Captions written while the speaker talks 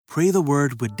Pray the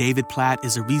Word with David Platt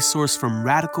is a resource from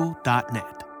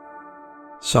Radical.net.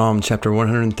 Psalm chapter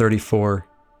 134,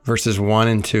 verses 1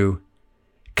 and 2.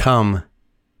 Come,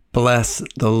 bless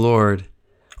the Lord,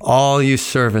 all you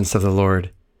servants of the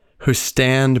Lord, who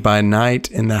stand by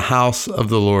night in the house of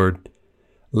the Lord.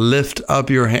 Lift up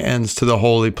your hands to the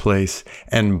holy place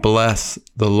and bless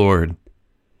the Lord.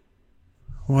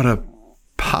 What a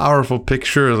powerful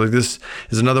picture. Like, this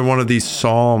is another one of these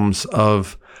psalms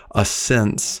of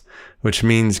ascents, which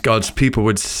means God's people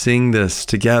would sing this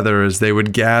together as they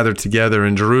would gather together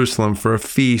in Jerusalem for a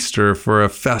feast or for a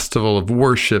festival of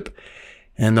worship.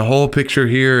 And the whole picture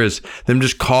here is them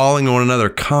just calling one another,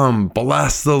 come,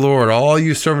 bless the Lord, all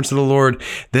you servants of the Lord.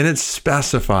 Then it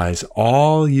specifies,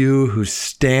 all you who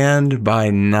stand by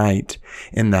night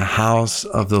in the house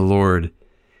of the Lord.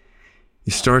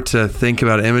 You start to think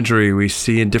about imagery we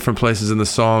see in different places in the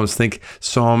Psalms. Think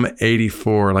Psalm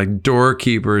 84, like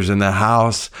doorkeepers in the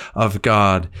house of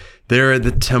God. There at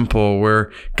the temple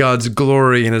where God's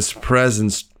glory and his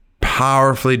presence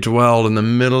powerfully dwelled in the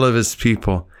middle of his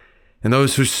people. And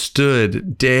those who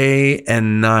stood day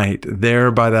and night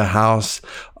there by the house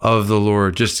of the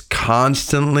Lord, just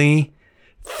constantly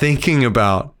thinking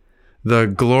about the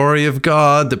glory of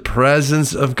God, the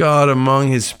presence of God among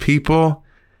his people,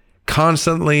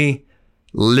 constantly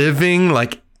living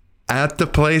like at the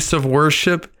place of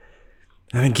worship.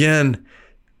 And again,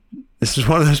 this is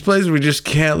one of those places we just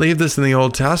can't leave this in the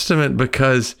Old Testament,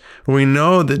 because we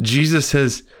know that Jesus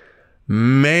has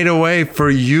made a way for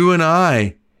you and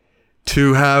I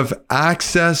to have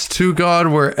access to God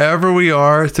wherever we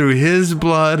are through his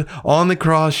blood on the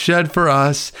cross shed for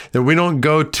us, that we don't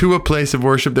go to a place of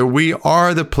worship, that we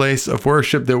are the place of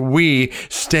worship, that we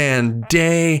stand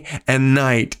day and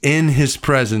night in his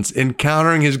presence,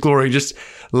 encountering his glory. Just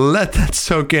let that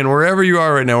soak in wherever you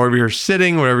are right now, wherever you're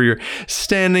sitting, wherever you're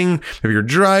standing, maybe you're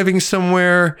driving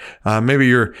somewhere, maybe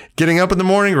you're getting up in the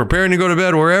morning, preparing to go to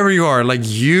bed, wherever you are, like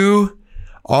you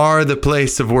are the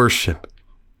place of worship.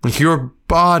 Your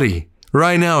body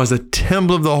right now is a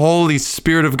temple of the Holy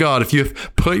Spirit of God. If you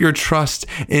have put your trust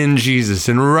in Jesus,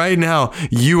 and right now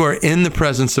you are in the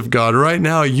presence of God. Right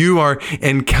now you are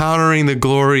encountering the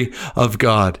glory of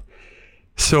God.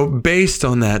 So based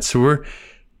on that, so we're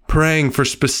praying for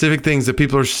specific things that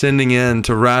people are sending in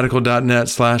to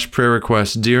radical.net/prayer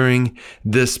requests during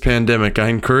this pandemic. I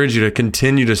encourage you to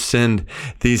continue to send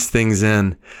these things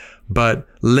in. But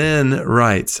Lynn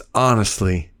writes,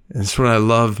 honestly, it's what I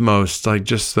love most, like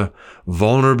just the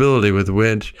vulnerability with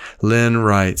which Lynn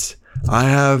writes. I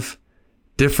have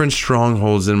different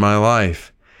strongholds in my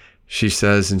life, she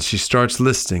says, and she starts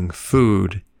listing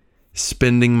food,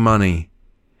 spending money,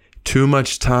 too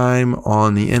much time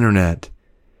on the internet,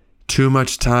 too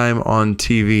much time on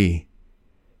TV,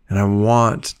 and I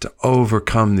want to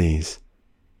overcome these.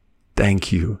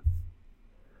 Thank you.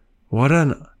 What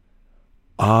an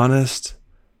honest,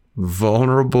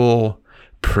 vulnerable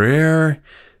prayer,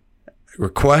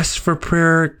 request for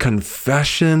prayer,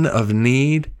 confession of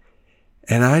need.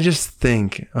 And I just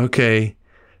think, okay,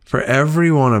 for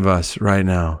every one of us right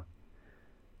now,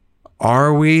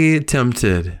 are we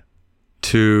tempted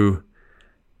to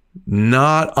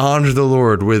not honor the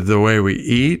Lord with the way we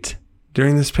eat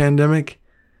during this pandemic,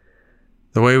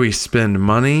 the way we spend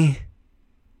money,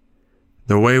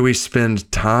 the way we spend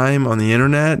time on the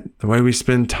internet, the way we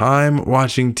spend time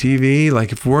watching TV?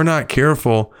 Like, if we're not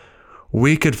careful,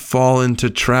 we could fall into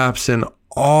traps in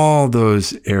all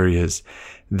those areas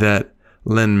that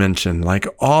Lynn mentioned, like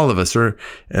all of us, or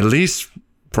at least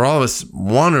for all of us,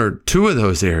 one or two of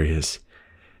those areas.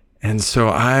 And so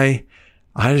I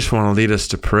just want to lead us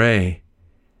to pray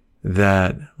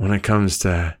that when it comes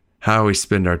to how we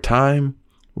spend our time,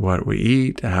 what we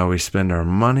eat, how we spend our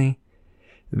money,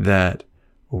 that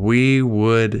we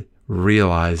would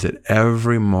realize at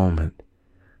every moment,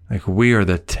 like we are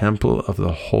the temple of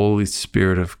the Holy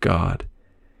Spirit of God,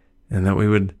 and that we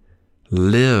would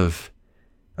live,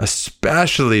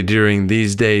 especially during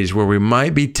these days where we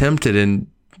might be tempted in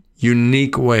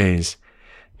unique ways,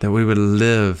 that we would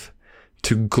live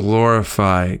to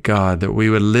glorify God, that we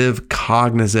would live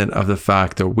cognizant of the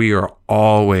fact that we are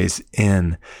always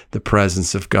in the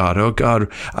presence of God. Oh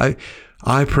God,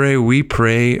 we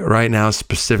pray right now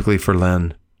specifically for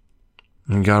Lynn.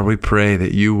 And God, we pray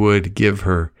that you would give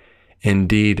her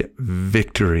indeed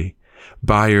victory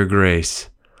by your grace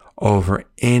over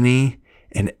any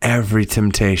and every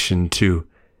temptation to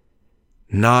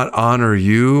not honor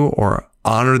you or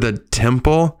honor the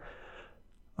temple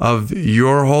of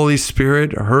your Holy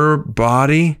Spirit, her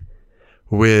body,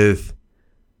 with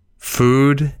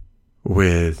food,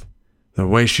 with the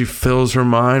way she fills her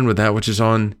mind with that which is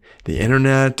on the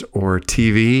internet or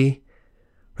TV,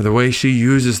 or the way she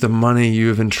uses the money you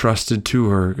have entrusted to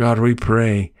her. God, we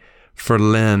pray for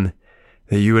Lynn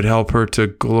that you would help her to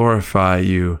glorify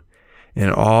you in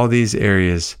all these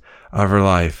areas of her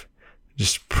life.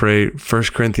 Just pray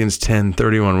 1 Corinthians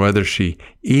 10:31, whether she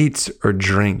eats or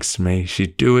drinks, may she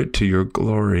do it to your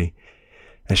glory.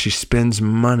 As she spends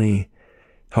money,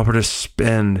 help her to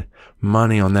spend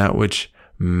money on that which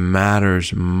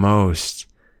matters most.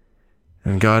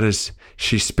 And God, as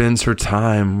she spends her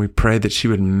time, we pray that she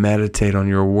would meditate on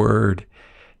your word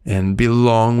and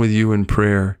belong with you in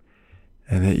prayer,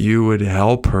 and that you would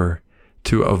help her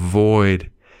to avoid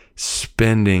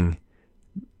spending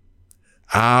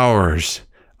hours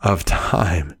of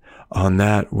time on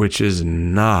that which is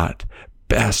not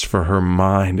best for her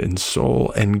mind and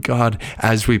soul. And God,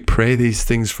 as we pray these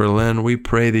things for Lynn, we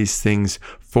pray these things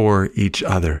for each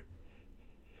other.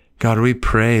 God, we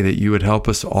pray that you would help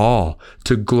us all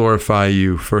to glorify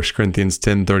you, 1 Corinthians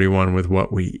 10:31, with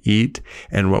what we eat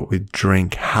and what we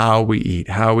drink, how we eat,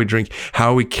 how we drink,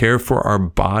 how we care for our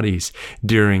bodies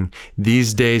during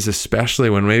these days, especially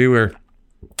when maybe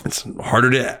it's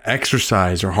harder to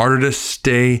exercise or harder to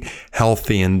stay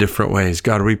healthy in different ways.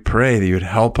 God, we pray that you would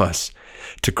help us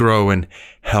to grow in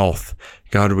health.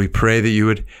 God, we pray that you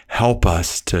would help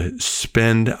us to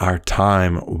spend our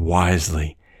time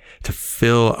wisely, to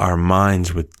fill our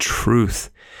minds with truth,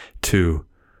 to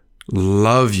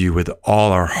love you with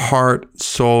all our heart,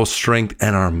 soul, strength,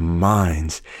 and our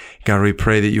minds. God, we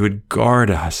pray that you would guard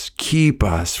us, keep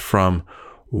us from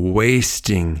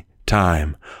wasting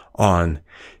time on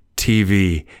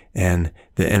TV and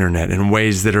the internet in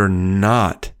ways that are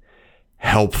not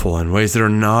helpful, in ways that are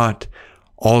not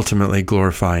ultimately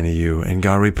glorifying to you. And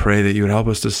God, we pray that you would help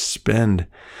us to spend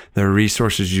the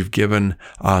resources you've given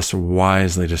us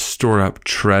wisely, to store up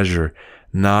treasure,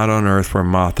 not on earth where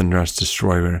moth and rust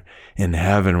destroy, but in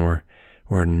heaven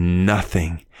where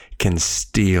nothing can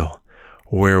steal,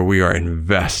 where we are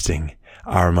investing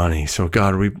our money. So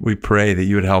God, we pray that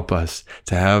you would help us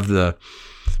to have the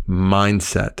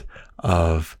mindset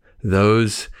of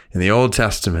those in the Old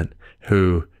Testament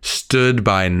who stood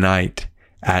by night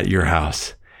at your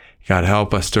house. God,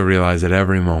 help us to realize at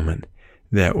every moment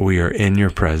that we are in your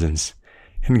presence.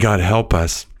 And God, help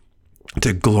us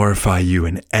to glorify you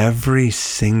in every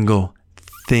single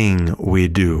thing we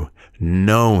do,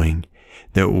 knowing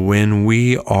that when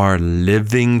we are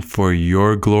living for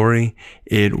your glory,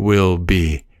 it will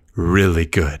be really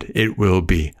good. It will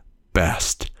be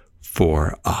best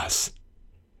for us.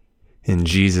 In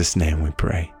Jesus' name we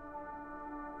pray.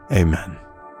 Amen.